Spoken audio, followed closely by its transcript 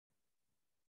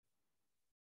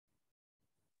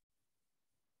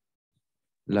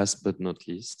last but not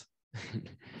least,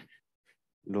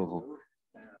 Laurent.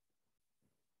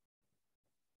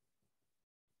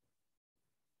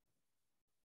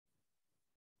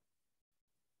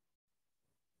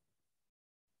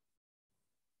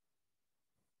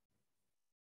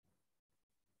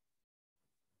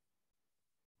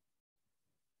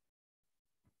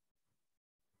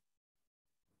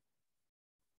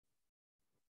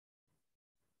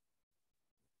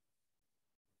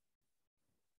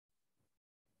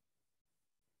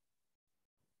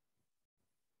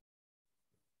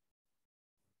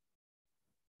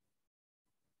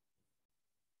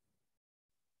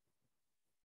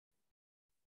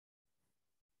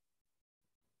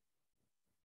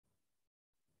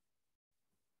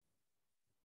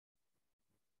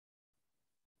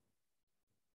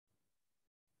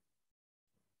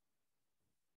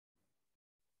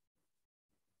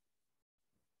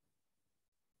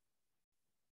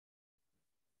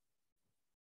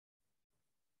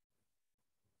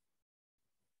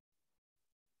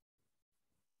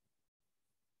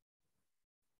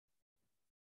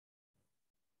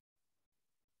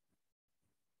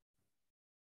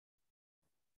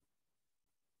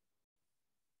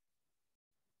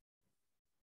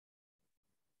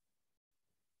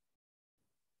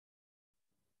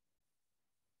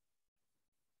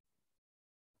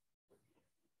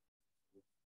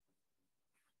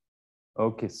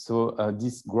 Okay, so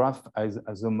this graph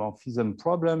isomorphism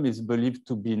problem is believed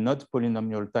to be not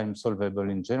polynomial time solvable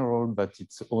in general, but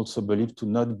it's also believed to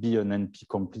not be an NP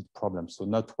complete problem. So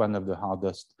not one of the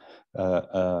hardest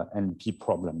NP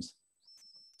problems.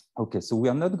 Okay, so we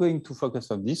are not going to focus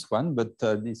on this one, but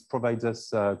this provides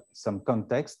us some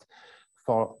context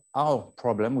for our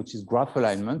problem, which is graph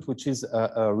alignment, which is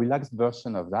a relaxed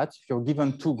version of that. If you're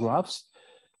given two graphs,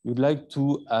 you'd like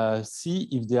to see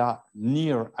if they are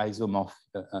near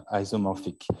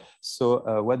isomorphic.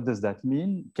 So what does that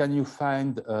mean? Can you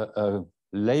find a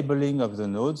labeling of the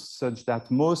nodes such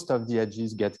that most of the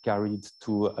edges get carried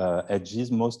to edges,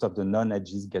 most of the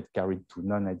non-edges get carried to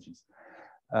non-edges?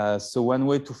 So one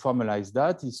way to formalize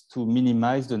that is to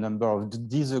minimize the number of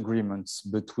disagreements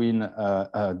between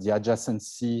the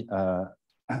adjacency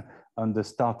on the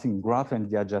starting graph and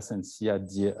the adjacency at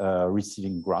the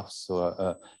receiving graph.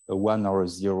 So a 1 or a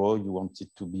 0, you want it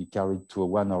to be carried to a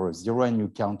 1 or a 0, and you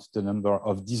count the number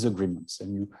of disagreements.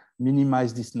 And you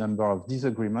minimize this number of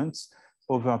disagreements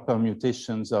over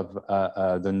permutations of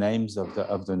the names of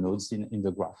the nodes in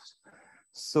the graphs.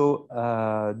 So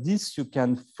this you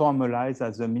can formalize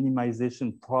as a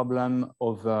minimization problem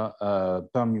over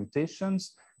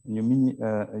permutations.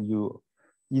 You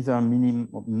either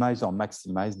minimize or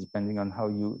maximize, depending on how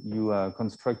you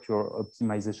construct your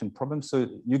optimization problem. So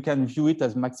you can view it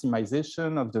as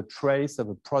maximization of the trace of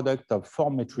a product of 4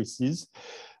 matrices.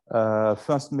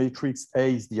 First matrix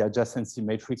A is the adjacency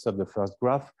matrix of the first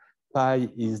graph. Pi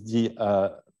is the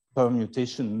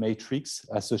permutation matrix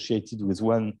associated with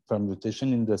one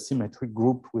permutation in the symmetric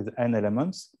group with n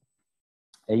elements.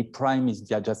 A prime is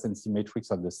the adjacency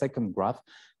matrix of the second graph,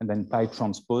 and then pi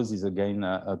transpose is again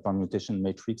a permutation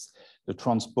matrix, the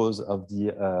transpose of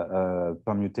the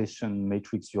permutation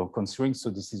matrix you're considering. So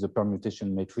this is a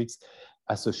permutation matrix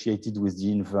associated with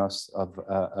the inverse of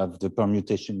the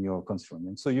permutation you're considering.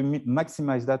 And so you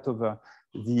maximize that over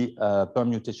the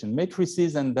permutation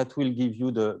matrices, and that will give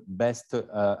you the best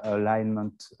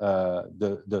alignment,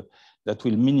 that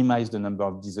will minimize the number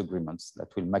of disagreements,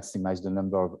 that will maximize the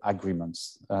number of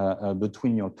agreements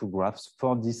between your two graphs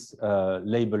for this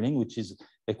labeling, which is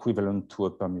equivalent to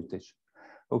a permutation.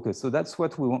 Okay, so that's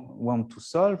what we want to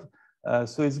solve.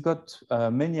 So it's got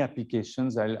many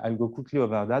applications. I'll go quickly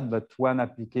over that, but one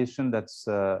application that's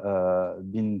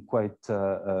been quite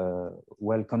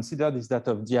well considered is that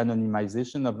of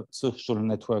de-anonymization of social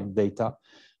network data.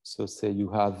 So say you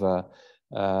have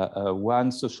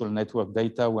one social network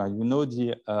data where you know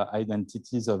the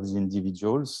identities of the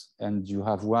individuals, and you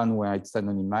have one where it's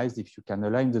anonymized. If you can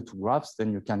align the two graphs,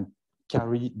 then you can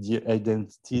carry the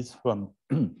identities from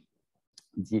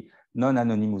the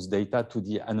non-anonymous data to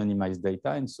the anonymized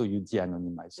data, and so you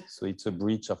de-anonymize. So it's a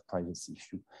breach of privacy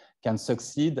if you can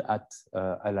succeed at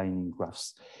aligning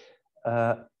graphs.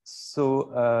 There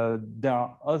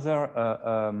are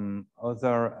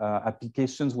other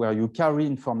applications where you carry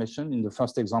information. In the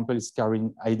first example, is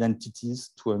carrying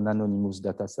identities to an anonymous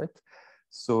data set.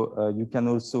 So you can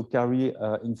also carry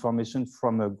information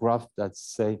from a graph that's,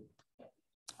 say,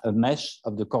 a mesh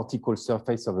of the cortical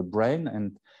surface of a brain,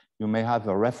 and you may have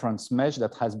a reference mesh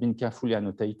that has been carefully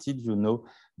annotated. You know,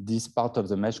 this part of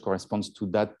the mesh corresponds to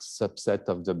that subset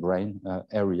of the brain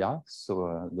area,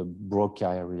 so the Broca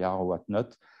area or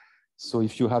whatnot. So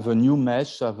if you have a new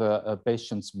mesh of a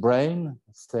patient's brain,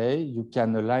 say, you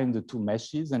can align the two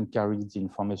meshes and carry the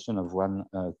information of one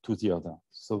to the other.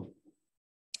 So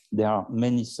there are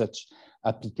many such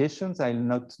applications. I'll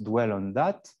not dwell on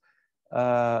that.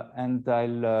 And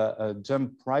I'll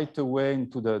jump right away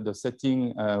into the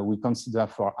setting we consider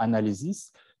for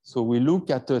analysis. So we look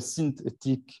at a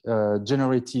synthetic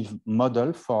generative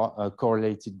model for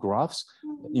correlated graphs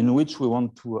in which we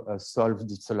want to solve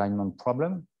this alignment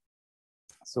problem.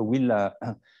 So we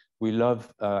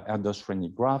love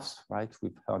Erdős-Rényi graphs, right?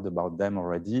 We've heard about them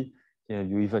already.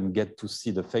 You even get to see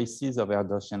the faces of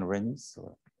Erdős and Rényi,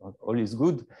 so all is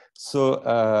good.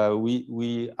 So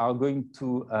we are going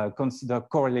to consider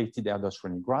correlated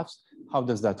Erdős-Rényi graphs. How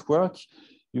does that work?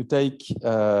 You take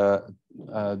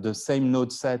the same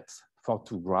node set for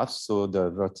two graphs, so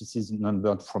the vertices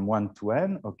numbered from 1 to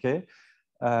n, okay?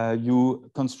 You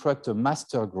construct a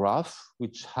master graph,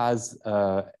 which has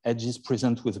edges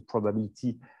present with a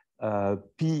probability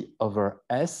P over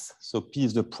S. So P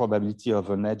is the probability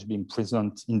of an edge being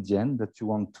present in the end that you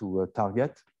want to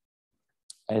target.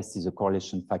 S is a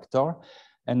correlation factor.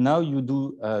 And now you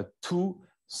do two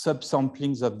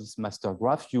subsamplings of this master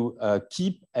graph. You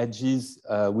keep edges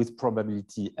with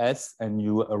probability S and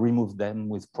you remove them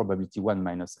with probability 1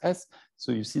 minus S.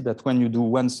 So you see that when you do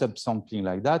one subsampling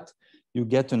like that, you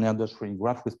get an Erdős-Rényi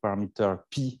graph with parameter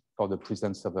P for the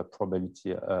presence of a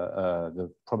probability,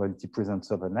 the probability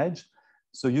presence of an edge.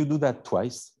 So you do that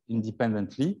twice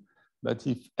independently. But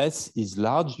if S is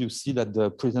large, you see that the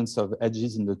presence of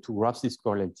edges in the two graphs is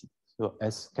correlated. So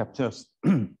S captures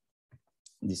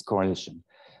this correlation.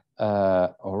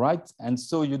 All right, and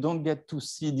so you don't get to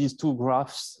see these two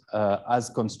graphs as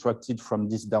constructed from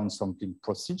this downsampling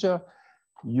procedure.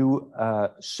 You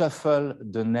shuffle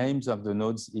the names of the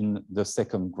nodes in the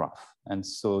second graph. And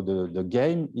so the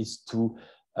game is to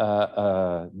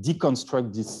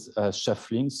deconstruct this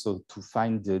shuffling, so to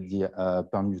find the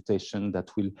permutation that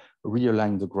will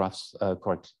realign the graphs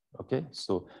correctly. Okay,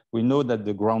 so we know that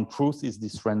the ground truth is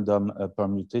this random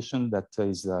permutation that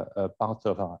is a part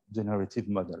of our generative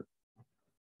model.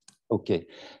 Okay,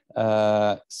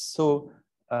 so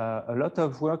a lot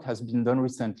of work has been done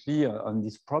recently on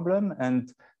this problem,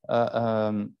 and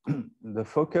the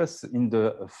focus in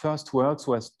the first works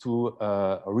was to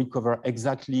recover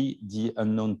exactly the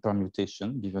unknown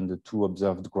permutation given the two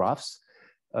observed graphs.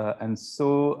 And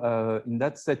so in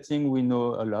that setting, we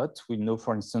know a lot. We know,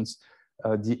 for instance,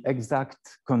 the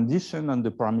exact condition on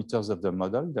the parameters of the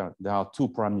model. There are two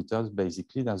parameters,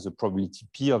 basically. There's the probability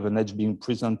P of an edge being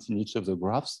present in each of the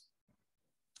graphs,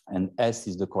 and S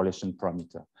is the correlation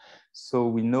parameter. So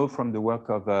we know from the work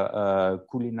of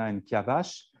Kulina and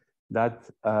Kiavash that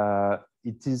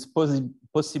it is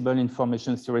possible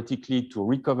information theoretically to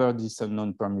recover this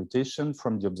unknown permutation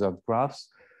from the observed graphs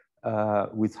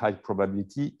with high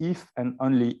probability if and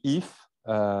only if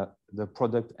the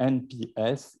product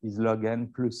NPS is log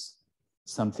n plus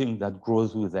something that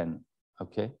grows with n,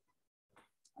 okay?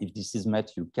 If this is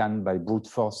met, you can, by brute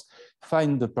force,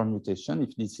 find the permutation.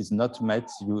 If this is not met,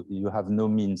 you have no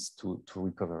means to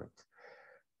recover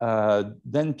it.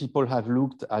 Then people have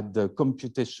looked at the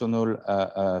computational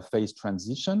phase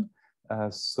transition.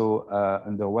 So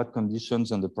under what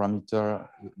conditions on the parameter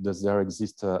does there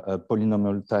exist a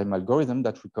polynomial time algorithm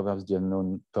that recovers the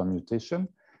unknown permutation?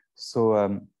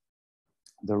 So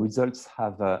the results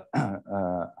have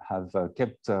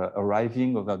kept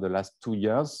arriving over the last 2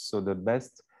 years. So the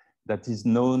best that is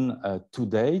known to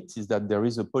date is that there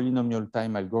is a polynomial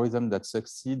time algorithm that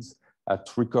succeeds at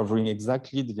recovering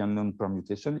exactly the unknown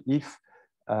permutation if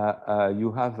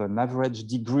you have an average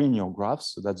degree in your graph.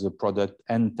 So that's the product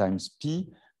n times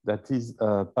p, that is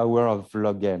power of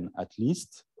log n at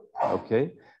least,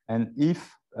 okay? And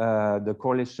if the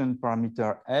correlation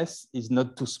parameter S is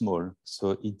not too small,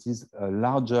 so it is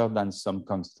larger than some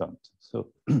constant.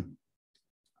 So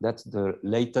that's the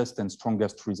latest and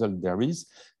strongest result there is,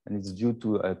 and it's due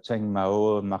to Cheng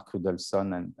Mao, Marc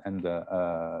Rudelson, and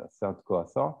the third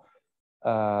co-author.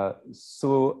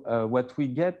 So what we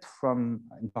get from,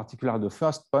 in particular, the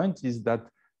first point is that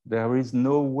there is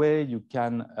no way you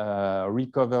can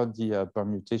recover the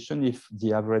permutation if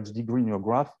the average degree in your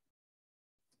graph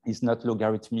is not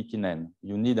logarithmic in n.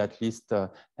 You need at least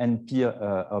np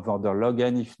of order log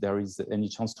n if there is any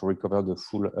chance to recover the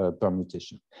full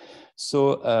permutation.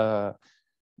 So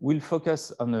we'll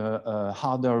focus on a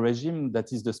harder regime,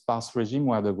 that is the sparse regime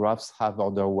where the graphs have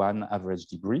order 1 average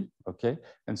degree, okay?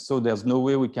 And so there's no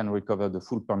way we can recover the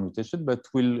full permutation, but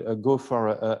we'll go for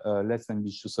a less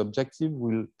ambitious objective.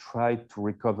 We'll try to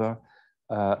recover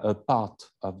a part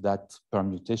of that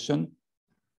permutation.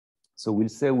 So we'll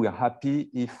say we're happy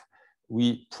if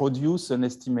we produce an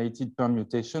estimated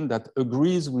permutation that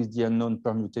agrees with the unknown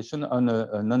permutation on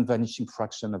a non-vanishing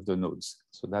fraction of the nodes.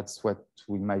 So that's what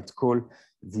we might call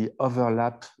the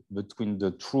overlap between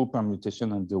the true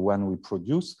permutation and the one we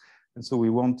produce. And so we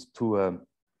want to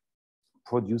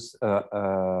produce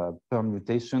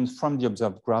permutations from the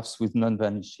observed graphs with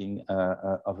non-vanishing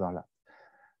overlap.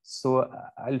 So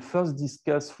I'll first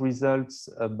discuss results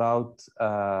about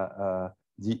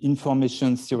the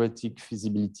information theoretic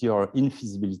feasibility or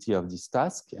infeasibility of this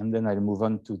task, and then I'll move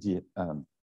on to the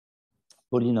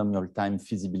polynomial time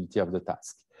feasibility of the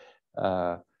task.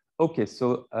 Okay,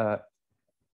 so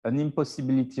an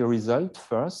impossibility result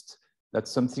first. That's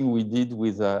something we did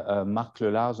with Marc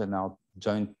LELARGE and our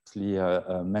jointly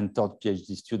mentored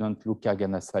PhD student Luca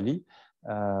Ganasali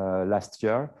last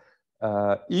year.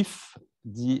 If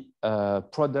the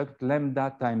product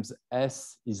lambda times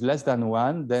S is less than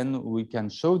 1, then we can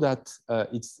show that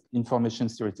it's information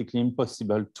theoretically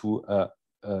impossible to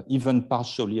even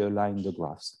partially align the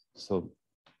graphs. So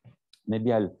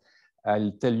maybe I'll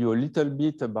tell you a little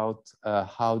bit about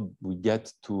how we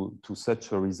get to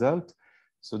such a result.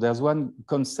 So there's one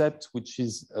concept which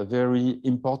is very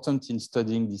important in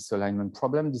studying this alignment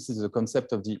problem. This is the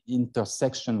concept of the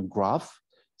intersection graph.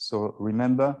 So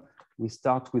remember, we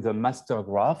start with a master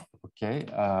graph, okay,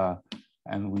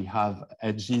 and we have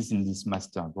edges in this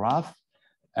master graph,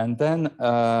 and then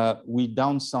we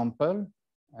downsample,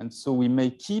 and so we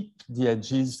may keep the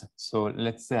edges. So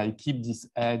let's say I keep this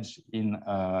edge in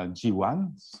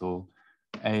G1, so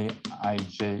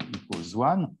Aij equals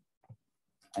 1,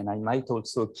 and I might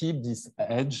also keep this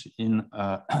edge in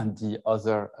the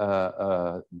other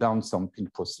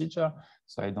downsampling procedure.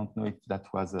 So I don't know if that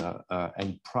was a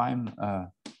prime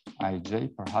Ij,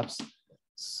 perhaps.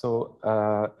 So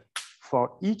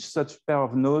for each such pair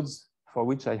of nodes for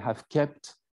which I have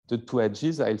kept the two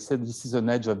edges, I'll say this is an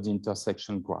edge of the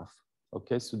intersection graph.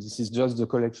 Okay, so this is just the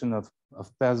collection of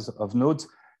pairs of nodes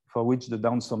for which the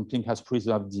downsampling has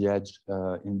preserved the edge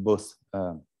in both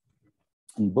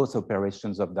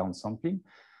operations of downsampling.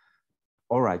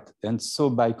 All right, and so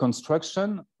by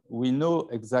construction, we know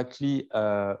exactly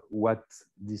what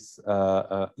this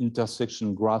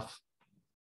intersection graph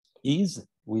is.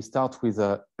 We start with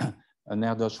an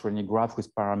Erdős-Renyi graph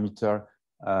with parameter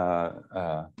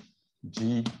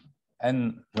G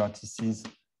n vertices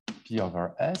P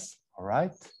over S, all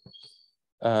right?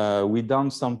 We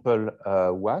downsample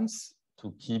once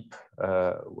to keep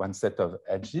one set of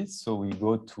edges. So we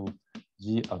go to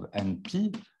G of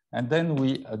NP, and then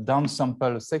we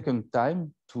downsample a second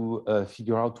time to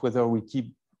figure out whether we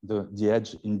keep the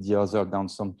edge in the other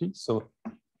downsampling. So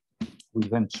we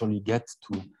eventually get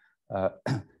to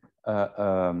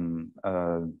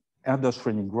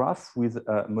Erdős-Renyi graph with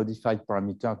a modified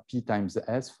parameter P times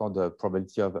S for the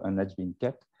probability of an edge being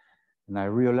kept. And I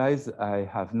realize I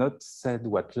have not said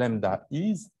what lambda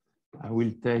is. I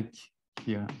will take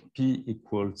here P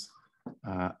equals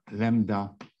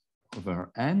lambda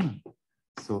over n.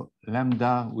 So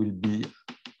lambda will be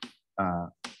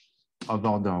of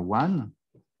order 1,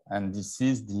 and this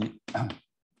is the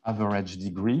average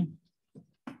degree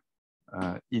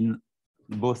in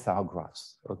both our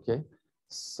graphs, okay?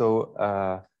 So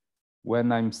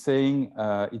when I'm saying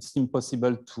it's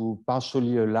impossible to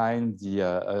partially align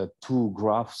the two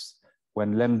graphs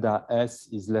when lambda S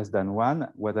is less than 1,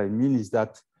 what I mean is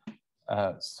that,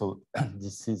 so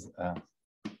this is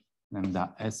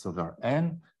lambda S over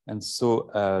n, and so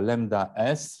lambda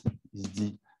S is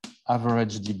the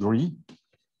average degree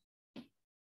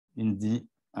in the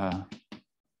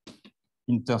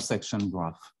intersection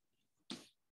graph.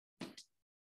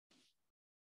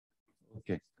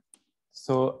 Okay,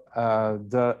 so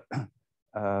the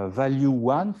value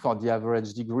 1 for the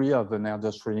average degree of an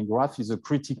Erdős-Renyi graph is a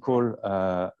critical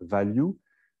value.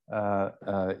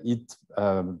 It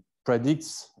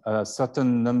predicts a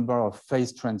certain number of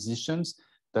phase transitions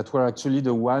that were actually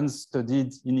the ones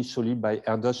studied initially by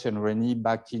Erdős and Renyi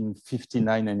back in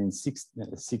 59 and in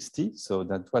 60. So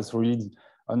that was really the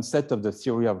onset of the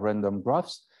theory of random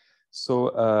graphs.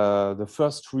 So the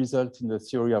first result in the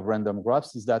theory of random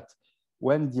graphs is that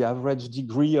when the average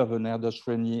degree of an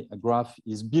Erdős-Renyi graph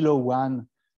is below 1,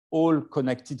 all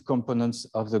connected components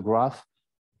of the graph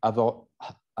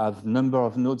have number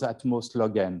of nodes at most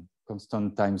log n,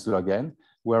 constant times log n.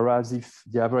 Whereas if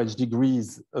the average degree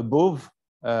is above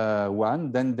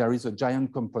 1, then there is a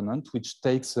giant component which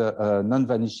takes a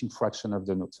non-vanishing fraction of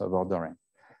the nodes of order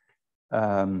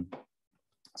n.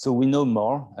 So we know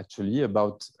more actually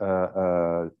about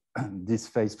this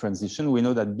phase transition. We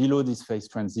know that below this phase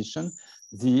transition,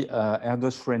 the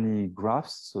Erdős-Renyi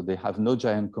graphs, so they have no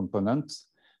giant components,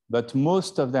 but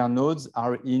most of their nodes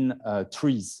are in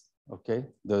trees. Okay,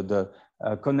 the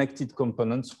connected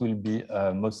components will be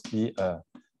mostly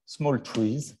small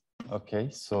trees. Okay,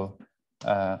 so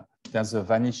there's a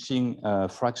vanishing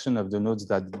fraction of the nodes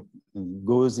that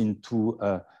goes into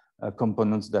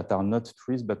components that are not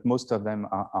trees, but most of them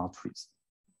are trees.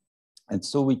 And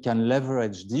so we can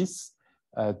leverage this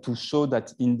to show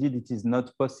that indeed it is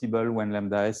not possible when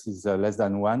lambda s is less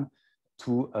than 1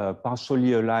 to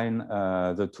partially align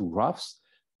the two graphs.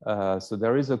 So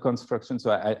there is a construction,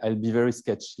 so I'll be very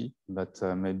sketchy, but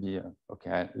maybe,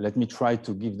 okay, let me try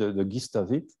to give the gist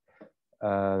of it.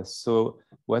 So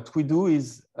what we do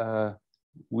is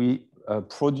we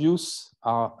produce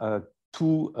our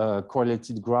two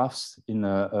correlated graphs in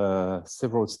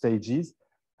several stages.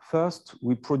 First,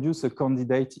 we produce a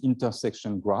candidate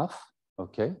intersection graph,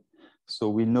 okay? So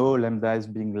we know lambda s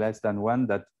being less than 1,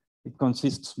 that it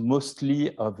consists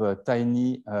mostly of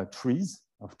tiny trees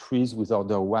with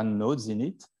order 1 nodes in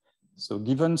it. So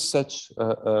given such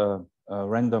a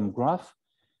random graph,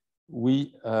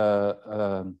 we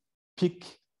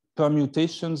pick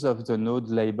permutations of the node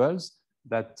labels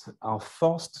that are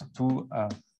forced to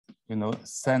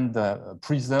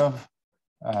preserve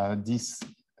this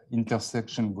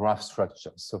intersection graph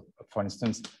structure. So for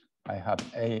instance, I have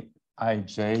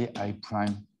Ij, I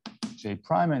prime, J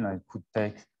prime, and I could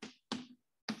take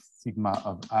sigma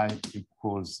of I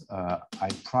equals I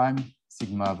prime,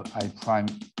 sigma of I prime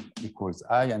equals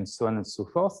I, and so on and so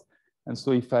forth. And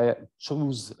so if I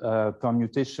choose a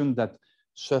permutation that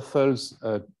shuffles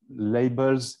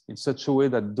labels in such a way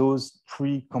that those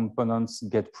three components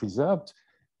get preserved,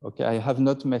 okay, I have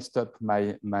not messed up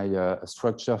my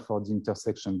structure for the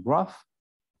intersection graph.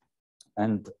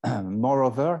 And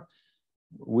moreover,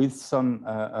 with some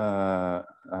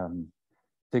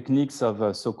techniques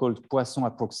of so-called Poisson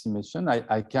approximation,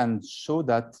 I can show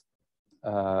that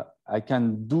I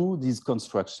can do these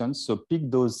constructions. So pick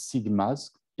those sigmas,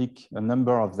 pick a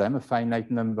number of them, a finite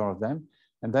number of them,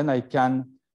 and then I can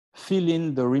fill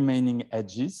in the remaining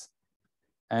edges.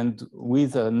 And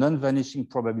with a non-vanishing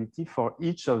probability for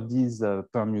each of these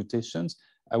permutations,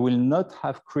 I will not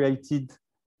have created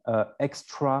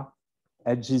extra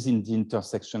edges in the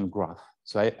intersection graph.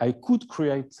 So I could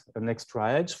create an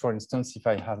extra edge. For instance, if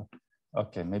I have,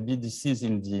 okay, maybe this is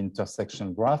in the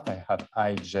intersection graph. I have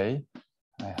Ij,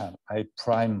 I have I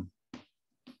prime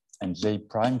and J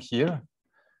prime here.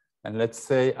 And let's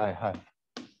say I have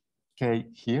K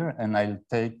here, and I'll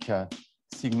take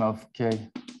sigma of K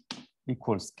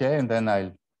equals K, and then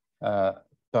I'll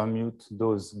permute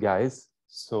those guys.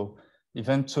 So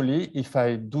eventually, if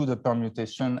I do the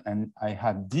permutation and I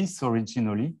had this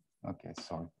originally, okay,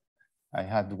 sorry. I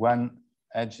had one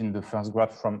edge in the first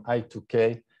graph from I to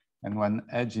K and one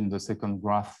edge in the second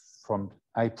graph from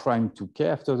I prime to K.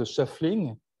 After the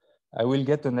shuffling, I will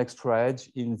get an extra edge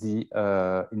in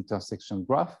the intersection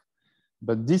graph.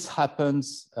 But this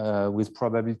happens with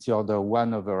probability order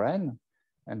 1 over n.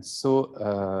 And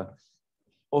so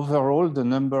overall, the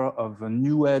number of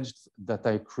new edges that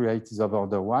I create is of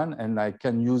order 1. And I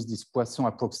can use this Poisson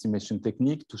approximation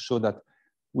technique to show that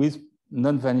with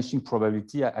non-vanishing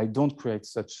probability, I don't create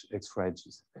such extra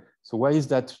edges. So why is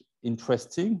that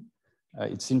interesting?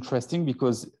 It's interesting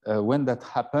because when that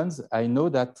happens, I know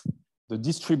that the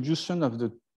distribution of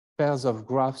the pairs of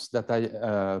graphs that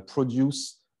I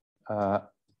produce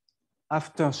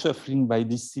after shuffling by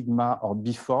this sigma or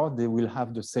before, they will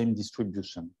have the same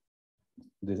distribution.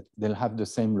 They'll have the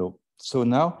same law. So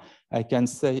now I can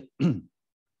say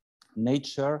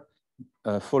nature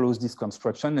follows this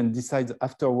construction and decides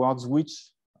afterwards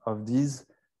which of these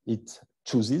it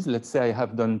chooses. Let's say I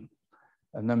have done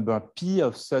a number P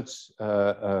of such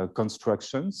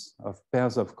constructions of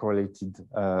pairs of correlated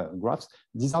graphs.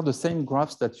 These are the same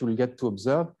graphs that you'll get to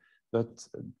observe, but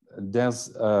there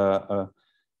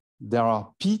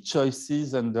are P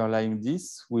choices underlying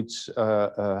this, which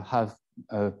have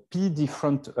P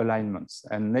different alignments.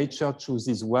 And nature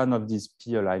chooses one of these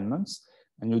P alignments,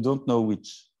 and you don't know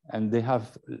which. And they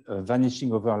have a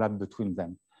vanishing overlap between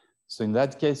them. So in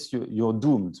that case, you're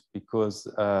doomed because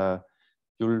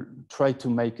you'll try to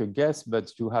make a guess,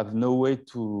 but you have no way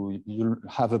to, you'll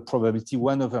have a probability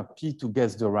 1 over P to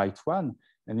guess the right one.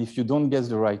 And if you don't guess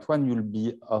the right one, you'll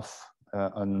be off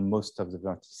on most of the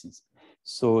vertices.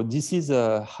 So this is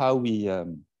how we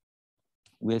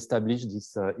establish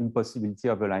this impossibility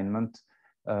of alignment,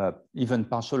 even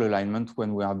partial alignment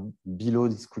when we are below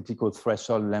this critical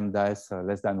threshold lambda s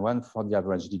less than 1 for the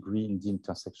average degree in the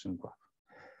intersection graph.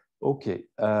 Okay,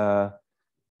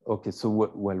 okay. So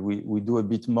well, we do a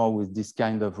bit more with this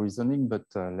kind of reasoning, but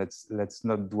let's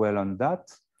not dwell on that.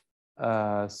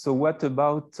 So what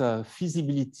about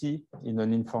feasibility in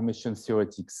an information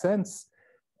theoretic sense?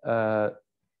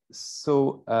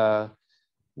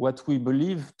 What we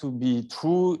believe to be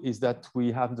true is that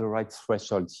we have the right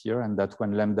threshold here, and that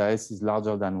when lambda s is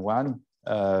larger than 1,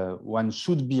 one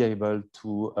should be able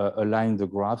to align the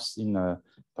graphs in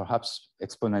perhaps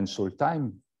exponential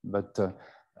time. But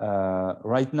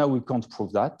right now, we can't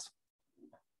prove that.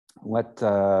 What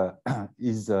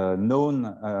is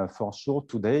known for sure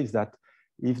today is that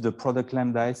if the product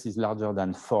lambda s is larger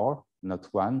than 4, not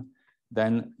 1,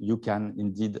 then you can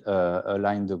indeed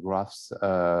align the graphs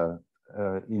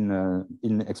in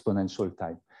exponential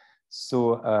time.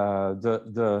 So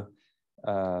the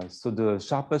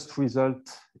sharpest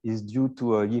result is due to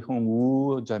Yihong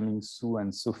Wu, Jiaming Su,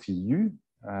 and Sophie Yu,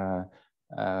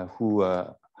 who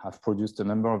have produced a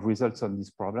number of results on this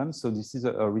problem. So this is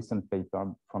a recent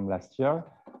paper from last year.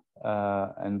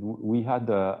 And we had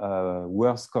a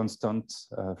worse constant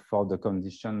for the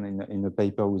condition in a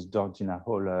paper with Georgina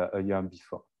Hall a year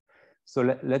before. So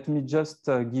let me just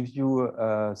give you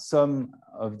some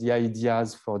of the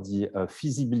ideas for the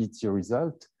feasibility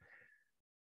result.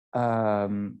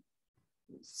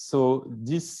 So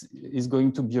this is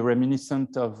going to be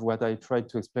reminiscent of what I tried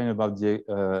to explain about the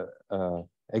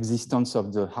existence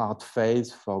of the hard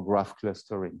phase for graph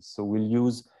clustering. So we'll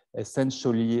use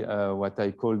essentially what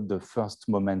I call the first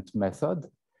moment method.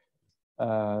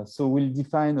 So we'll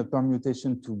define a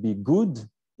permutation to be good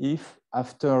if,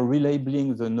 after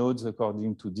relabeling the nodes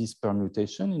according to this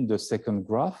permutation in the second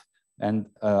graph, and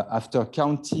after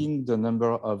counting the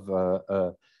number of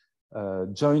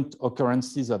joint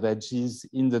occurrences of edges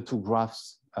in the two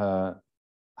graphs,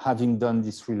 having done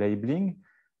this relabeling,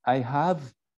 I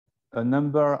have a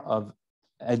number of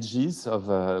edges of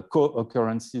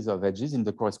co-occurrences of edges in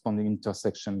the corresponding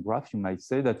intersection graph, you might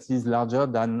say, that is larger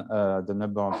than the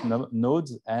number of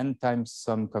nodes n times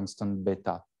some constant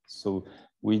beta. So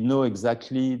we know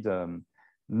exactly the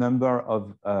number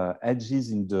of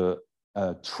edges in the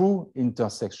true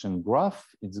intersection graph.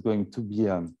 It's going to be,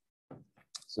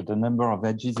 so the number of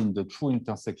edges in the true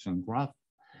intersection graph,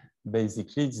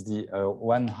 basically it's the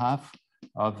 1/2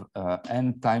 of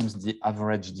n times the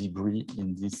average degree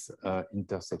in this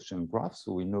intersection graph.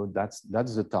 So we know that's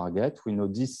the target. We know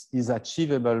this is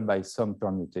achievable by some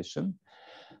permutation.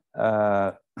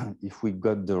 If we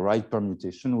got the right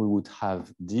permutation, we would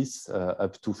have this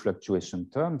up to fluctuation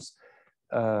terms.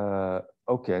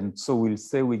 Okay, and so we'll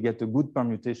say we get a good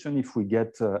permutation if we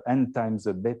get n times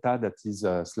a beta that is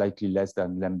slightly less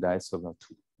than lambda s over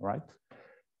 2, right?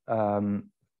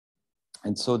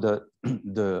 And so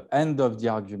the end of the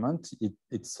argument,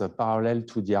 it's parallel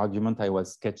to the argument I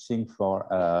was sketching for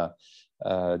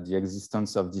the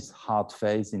existence of this hard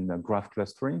phase in the graph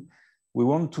clustering. We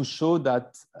want to show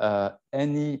that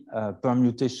any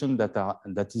permutation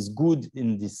that is good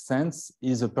in this sense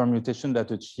is a permutation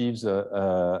that achieves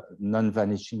a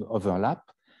non-vanishing overlap.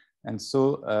 And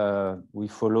so we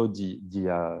follow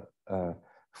the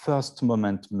first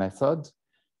moment method.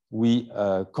 We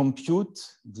compute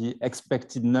the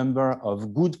expected number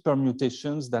of good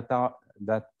permutations that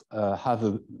have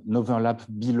an overlap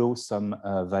below some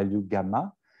value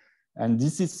gamma. And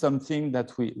this is something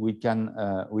that we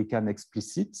can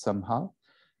explicit somehow.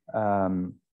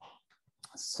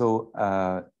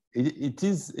 It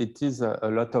is a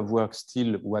lot of work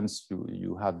still once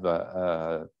you have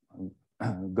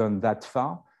gone that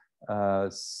far.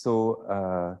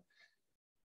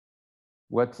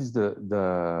 What is the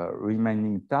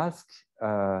remaining task?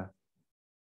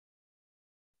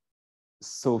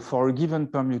 So for a given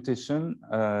permutation,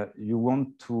 you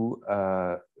want to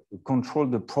control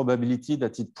the probability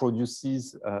that it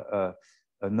produces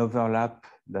an overlap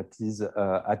that is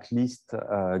at least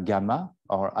gamma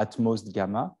or at most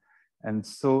gamma. And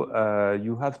so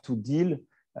you have to deal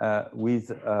with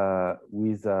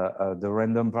the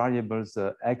random variables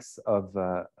x of,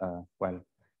 well,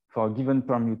 for a given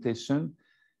permutation,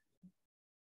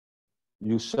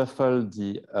 you shuffle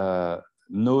the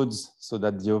nodes so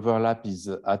that the overlap is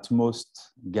at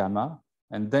most gamma,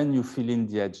 and then you fill in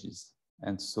the edges.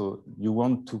 And so you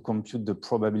want to compute the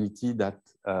probability that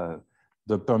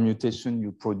the permutation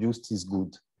you produced is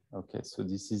good. Okay, so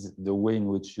this is the way in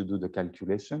which you do the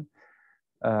calculation.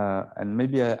 And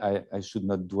maybe I should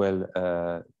not dwell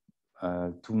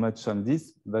too much on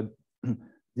this, but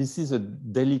this is a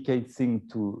delicate thing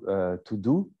to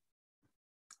do.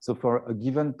 So for a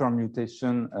given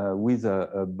permutation with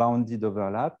a bounded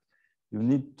overlap, you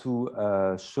need to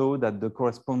show that the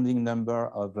corresponding number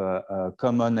of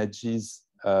common edges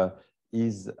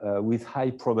is with high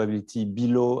probability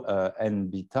below n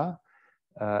beta.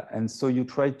 And so you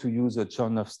try to use a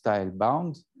Chernoff style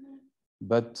bound.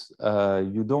 but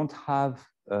you don't have,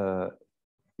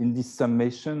 in this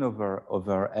summation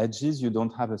over edges, you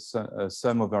don't have a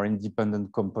sum over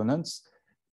independent components.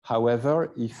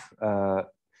 However,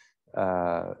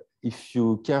 if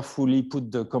you carefully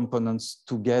put the components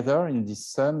together in this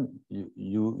sum,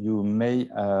 you may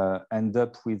end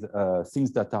up with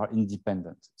things that are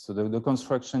independent. So the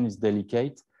construction is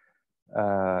delicate,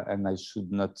 and I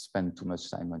should not spend too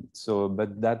much time on it. So,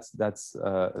 but that's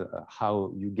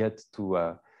how you get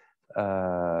to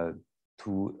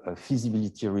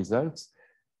feasibility results.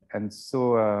 And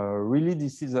so really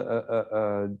this is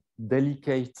a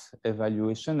delicate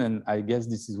evaluation, and I guess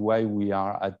this is why we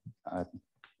are at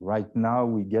right now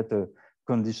we get a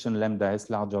condition lambda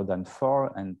s larger than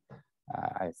 4, and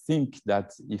I think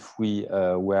that if we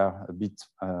were a bit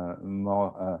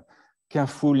more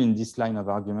careful in this line of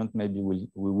argument, maybe we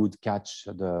would catch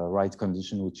the right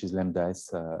condition, which is lambda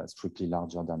s strictly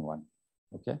larger than 1.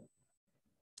 Okay,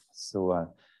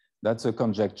 so that's a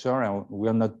conjecture, and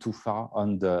we're not too far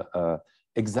on the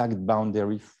exact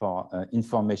boundary for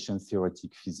information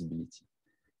theoretic feasibility.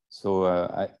 So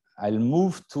I'll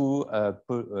move to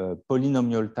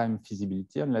polynomial time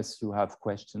feasibility, unless you have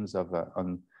questions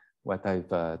on what I've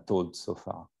told so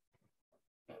far.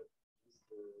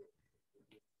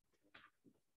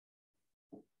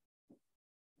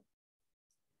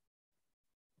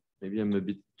 Maybe I'm a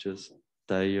bit just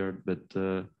tired, but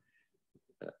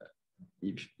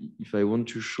if I want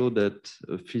to show that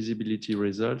feasibility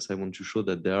results, I want to show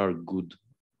that there are good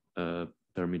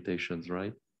permutations,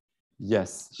 right?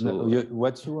 Yes. So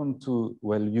what you want to,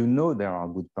 well, you know there are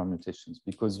good permutations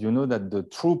because you know that the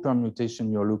true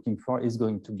permutation you're looking for is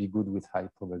going to be good with high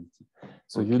probability.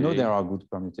 So you know there are good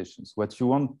permutations. What you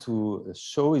want to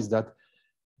show is that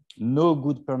no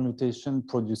good permutation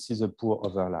produces a poor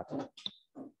overlap.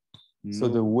 So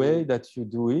the way that you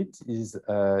do it is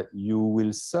you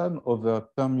will sum over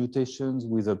permutations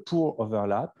with a poor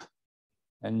overlap,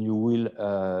 and you will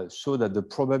show that the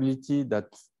probability that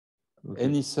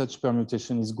any such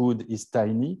permutation is good is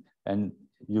tiny, and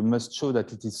you must show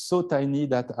that it is so tiny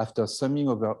that after summing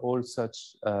over all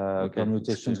such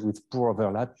permutations with poor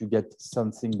overlap, you get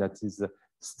something that is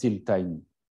still tiny.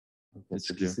 Okay,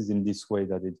 so this is in this way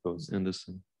that it goes. I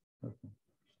understand. Okay.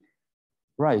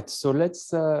 Right. So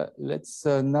let's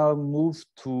now move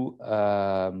to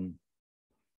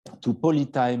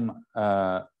polytime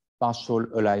partial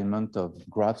alignment of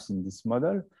graphs in this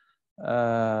model.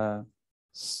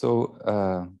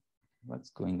 What's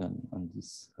going on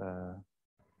this?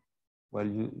 Well,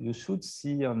 you should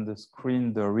see on the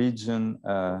screen the region,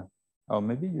 or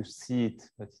maybe you see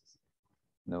it, but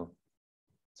no.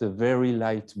 It's a very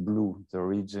light blue, the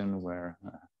region where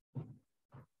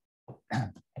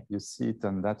you see it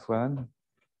on that one.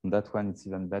 On that one, it's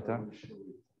even better.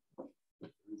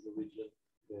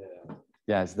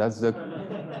 Yes, that's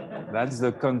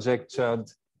the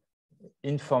conjectured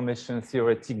information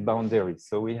theoretic boundary.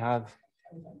 So we have,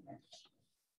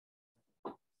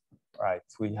 right,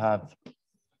 we have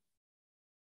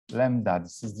lambda.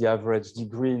 This is the average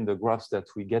degree in the graphs that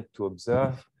we get to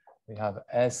observe. We have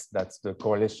S, that's the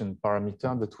correlation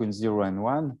parameter between 0 and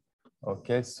 1.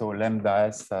 Okay, so lambda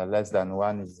S less than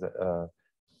 1 is,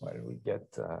 well, we get,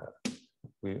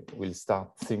 we'll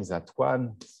start things at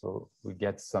 1. So we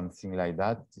get something like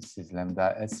that. This is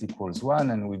lambda S equals 1.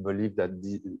 And we believe that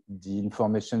the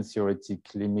information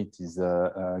theoretic limit is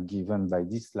given by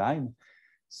this line.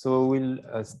 So we'll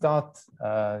start,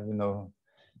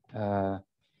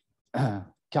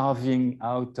 carving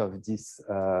out of this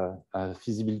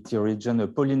feasibility region, a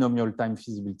polynomial time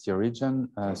feasibility region.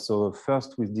 So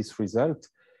first with this result.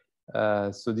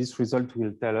 So this result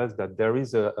will tell us that there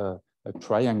is a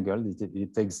triangle.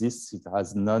 It exists. It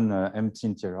has non-empty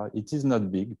interior. It is not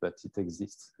big, but it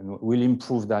exists. And we'll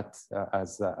improve that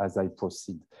as I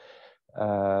proceed.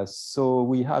 So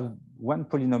we have one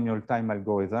polynomial time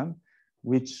algorithm,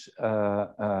 which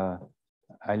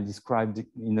I'll describe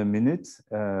in a minute,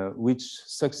 which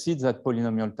succeeds at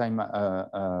polynomial time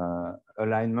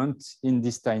alignment in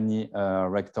this tiny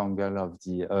rectangle of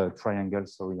the triangle,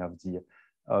 sorry, of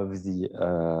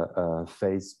the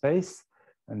phase space.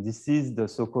 And this is the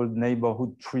so-called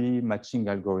neighborhood tree matching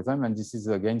algorithm. And this is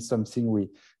again something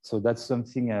so that's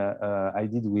something I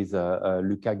did with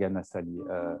Luca Ganasali,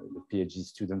 the PhD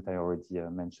student I already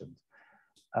mentioned.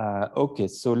 Okay,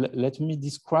 so let me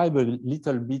describe a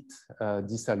little bit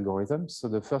this algorithm. So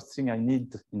the first thing I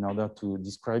need in order to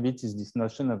describe it is this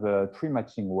notion of a tree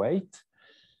matching weight.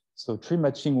 So tree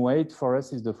matching weight for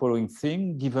us is the following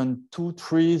thing: given two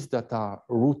trees that are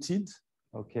rooted,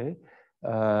 okay,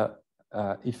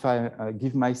 if I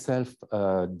give myself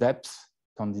depth,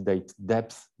 candidate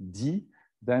depth D,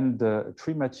 then the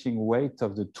tree matching weight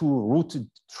of the two rooted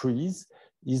trees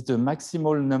is the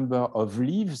maximal number of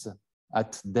leaves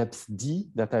at depth D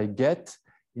that I get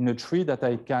in a tree that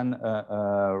I can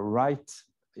write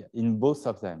in both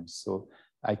of them. So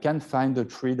I can find a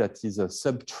tree that is a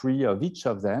subtree of each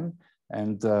of them,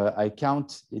 and I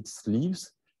count its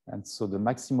leaves. And so the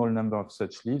maximal number of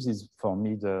such leaves is for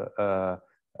me the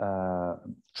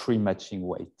tree matching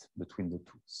weight between the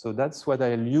two. So that's what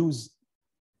I'll use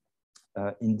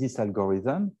in this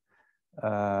algorithm.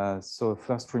 So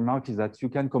first remark is that you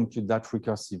can compute that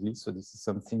recursively. So this is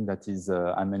something that is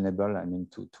amenable, I mean,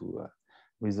 to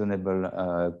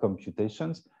reasonable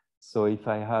computations. So if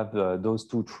I have those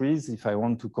two trees, if I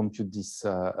want to compute this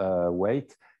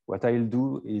weight, what I'll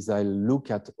do is I'll look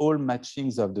at all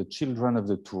matchings of the children of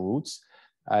the two roots.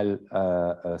 I'll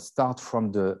start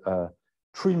from the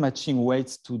tree matching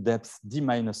weights to depth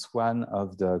D-1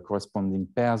 of the corresponding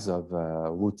pairs of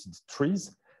rooted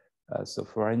trees. So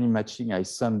for any matching, I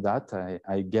sum that,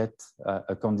 I get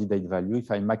a candidate value.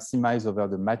 If I maximize over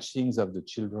the matchings of the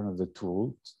children of the two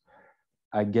roots,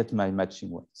 I get my matching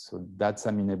weight. So that's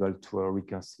amenable to a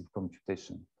recursive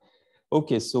computation.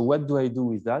 Okay, so what do I do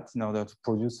with that in order to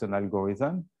produce an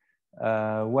algorithm?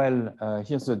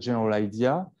 Here's the general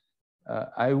idea.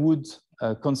 I would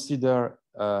consider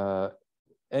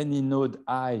any node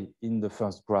I in the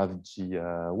first graph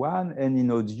G1, any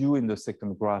node U in the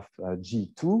second graph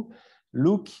G2,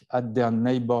 look at their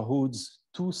neighborhoods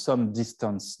to some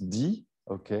distance D,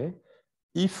 okay?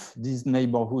 If these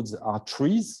neighborhoods are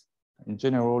trees, in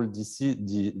general,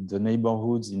 the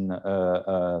neighborhoods in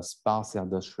sparse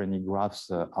Erdős-Renyi graphs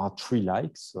are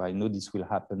tree-like. So I know this will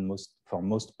happen for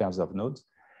most pairs of nodes.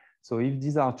 So if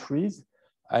these are trees,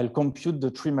 I'll compute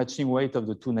the tree matching weight of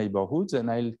the two neighborhoods,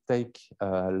 and I'll take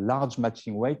large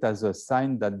matching weight as a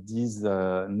sign that these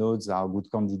nodes are good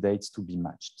candidates to be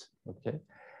matched. Okay.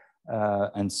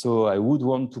 And so I would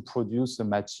want to produce a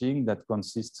matching that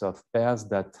consists of pairs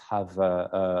that have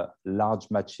large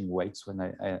matching weights when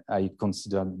I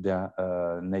consider their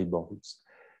neighborhoods.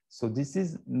 So this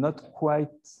is not quite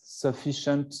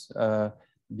sufficient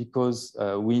because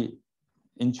we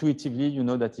intuitively, you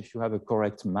know that if you have a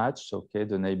correct match, okay,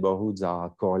 the neighborhoods are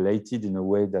correlated in a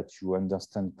way that you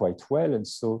understand quite well. And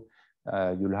so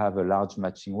you'll have a large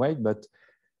matching weight. But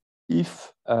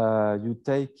if you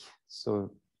take,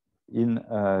 so in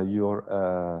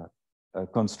your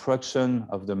construction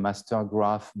of the master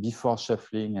graph before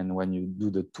shuffling and when you do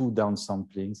the two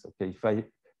downsamplings, okay, if I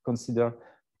consider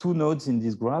two nodes in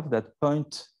this graph that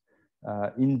point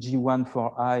in G1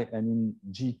 for I and in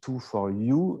G2 for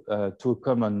U to a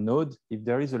common node, if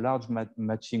there is a large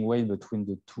matching weight between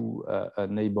the two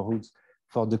neighborhoods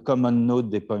for the common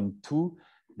node they point to,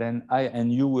 then I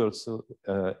and U will also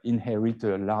inherit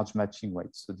a large matching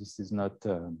weight. So this is not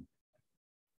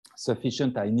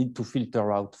sufficient. I need to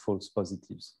filter out false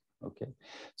positives. Okay,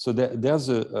 so there's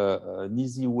an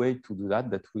easy way to do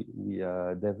that we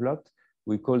developed.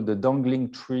 We call the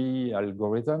dangling tree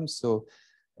algorithm. So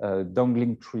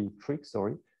dangling tree trick,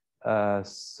 sorry.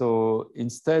 So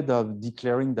instead of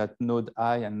declaring that node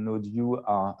I and node U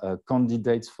are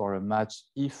candidates for a match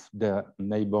if the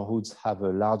neighborhoods have a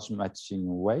large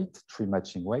matching weight, tree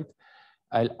matching weight,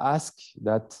 I'll ask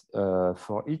that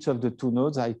for each of the two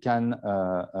nodes, I can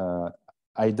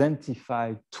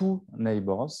identify two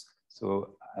neighbors.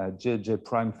 So JJ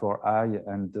prime for I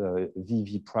and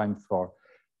VV prime for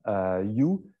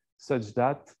U, such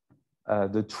that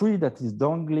the tree that is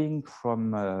dangling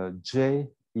from J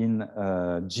in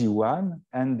G1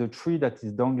 and the tree that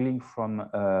is dangling from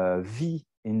V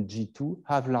in G2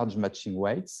 have large matching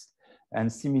weights,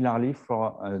 and similarly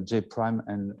for J prime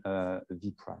and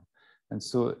V prime. And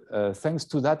so thanks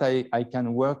to that, I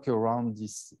can work around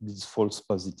these false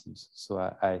positives. So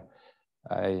I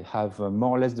have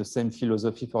more or less the same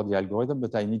philosophy for the algorithm,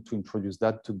 but I need to introduce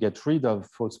that to get rid of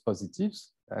false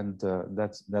positives, and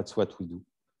that's what we do.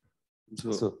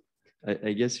 So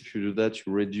I guess if you do that,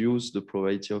 you reduce the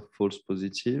probability of false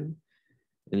positive.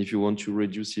 And if you want to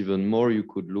reduce even more, you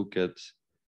could look at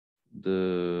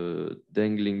the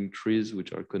dangling trees,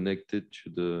 which are connected to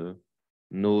the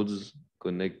nodes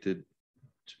connected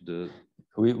to the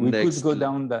we could go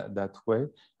down that way.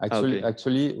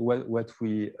 Actually, what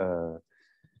we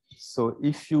so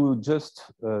if you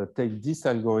just take this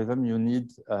algorithm, you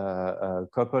need a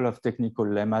couple of technical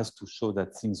lemmas to show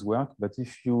that things work. But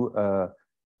if you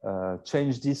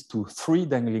change this to 3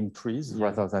 dangling trees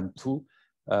rather than 2,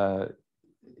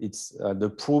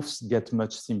 the proofs get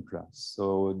much simpler.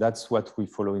 So that's what we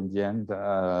follow in the end.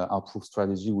 Our proof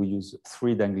strategy, we use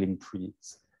 3 dangling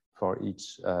trees for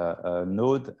each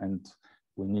node, and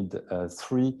we need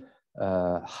 3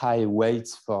 high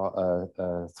weights for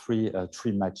three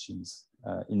matchings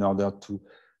in order to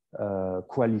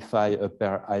qualify a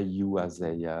pair IU as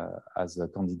a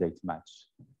candidate match.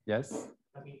 Yes?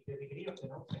 I mean, the degree of the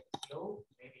node is low,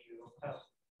 maybe you don't have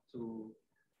to.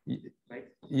 Right?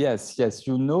 Yes, yes,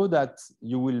 you know that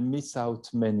you will miss out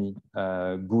many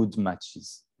good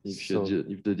matches.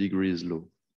 If the degree is low.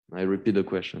 I repeat the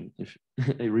question. If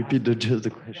I repeat just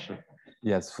the question.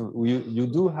 Yes, you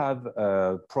do have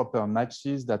proper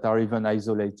matches that are even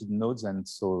isolated nodes, and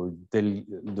so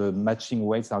the matching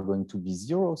weights are going to be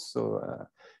 0. So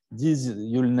these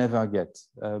you'll never get.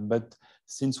 But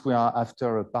since we are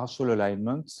after a partial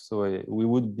alignment, so we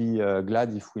would be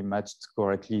glad if we matched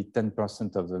correctly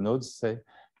 10% of the nodes, say.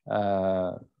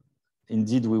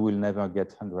 Indeed, we will never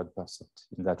get 100%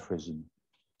 in that regime.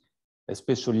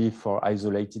 Especially for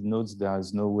isolated nodes, there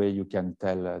is no way you can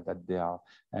tell that they are.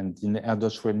 And in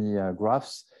Erdős-Rényi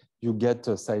graphs, you get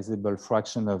a sizable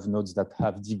fraction of nodes that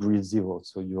have degree 0.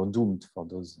 So you're doomed for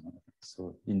those.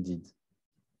 So indeed.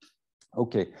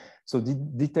 Okay, so the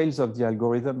details of the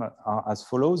algorithm are as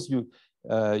follows.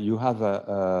 You have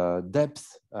a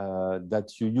depth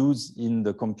that you use in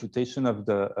the computation of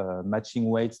the matching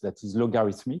weights that is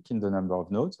logarithmic in the number of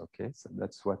nodes. Okay, so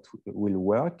that's what will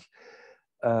work.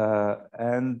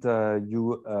 And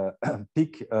you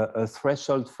pick a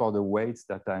threshold for the weights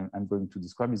that I'm going to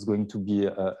describe. Is going to be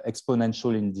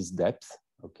exponential in this depth.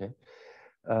 Okay.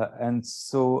 And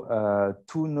so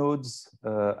 2 nodes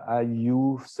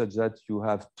IU such that you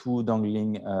have 2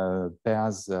 dangling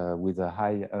pairs with a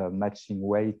high matching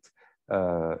weight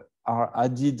are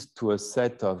added to a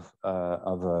set of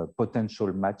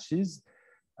potential matches.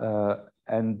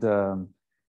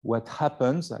 What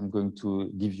happens, I'm going to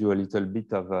give you a little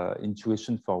bit of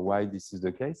intuition for why this is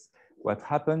the case. What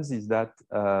happens is that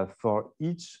for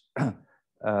each,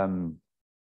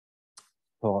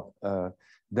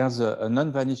 there's a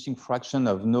non-vanishing fraction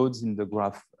of nodes in the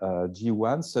graph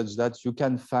G1 such that you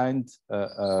can find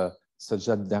such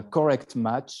that their correct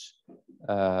match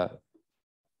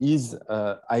is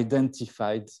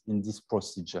identified in this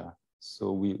procedure.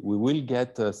 So we will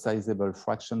get a sizable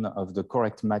fraction of the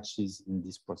correct matches in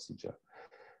this procedure.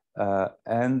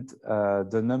 And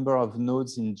the number of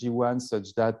nodes in G1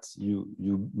 such that you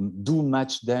do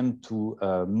match them to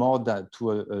more than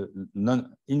to a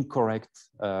non-incorrect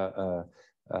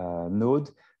node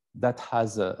that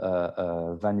has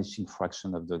a vanishing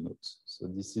fraction of the nodes. So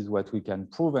this is what we can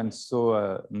prove. And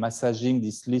so massaging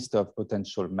this list of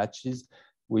potential matches,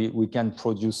 we can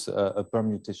produce a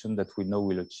permutation that we know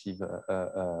will achieve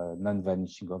a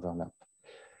non-vanishing overlap.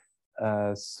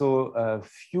 So a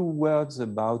few words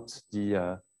about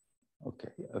the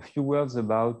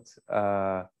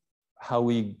how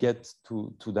we get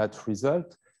to that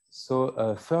result.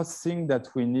 So first thing that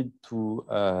we need to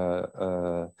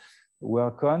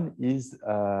work on is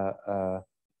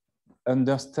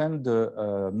understand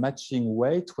the matching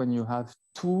weight when you have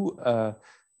 2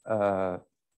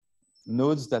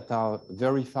 nodes that are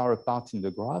very far apart in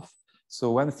the graph. So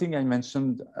one thing I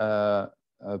mentioned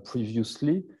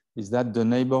previously is that the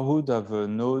neighborhood of a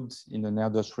node in an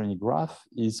Erdős-Rényi graph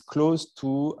is close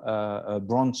to a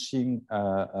branching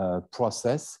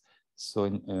process. So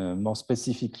more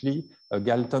specifically, a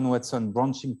Galton-Watson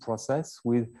branching process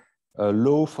with a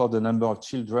law for the number of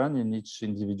children in each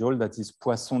individual that is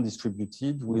Poisson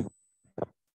distributed with.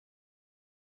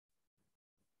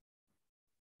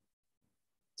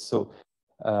 So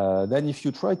then if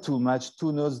you try to match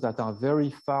 2 nodes that are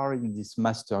very far in this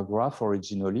master graph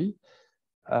originally,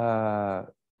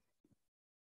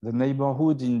 the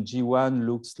neighborhood in G1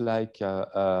 looks like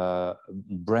a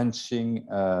branching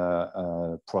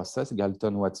process,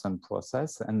 Galton-Watson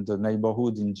process, and the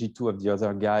neighborhood in G2 of the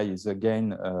other guy is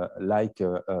again like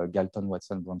a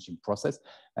Galton-Watson branching process,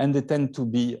 and they tend to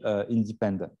be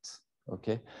independent.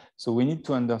 Okay, so we need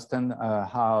to understand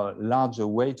how large a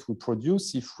weight we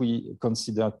produce if we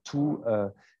consider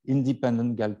 2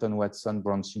 independent Galton-Watson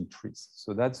branching trees.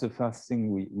 So that's the first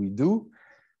thing we do.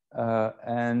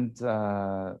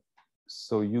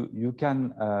 So you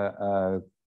can,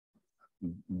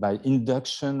 by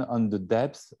induction on the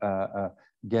depth,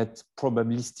 get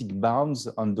probabilistic bounds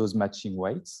on those matching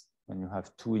weights when you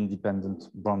have 2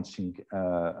 independent branching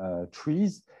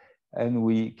trees. And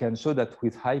we can show that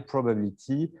with high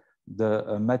probability,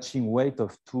 the matching weight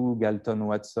of 2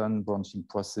 Galton-Watson branching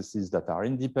processes that are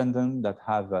independent, that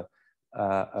have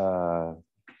a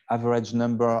average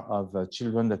number of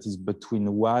children that is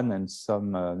between 1 and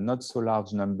some not so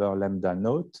large number lambda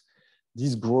naught,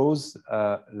 this grows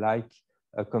like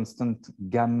a constant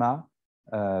gamma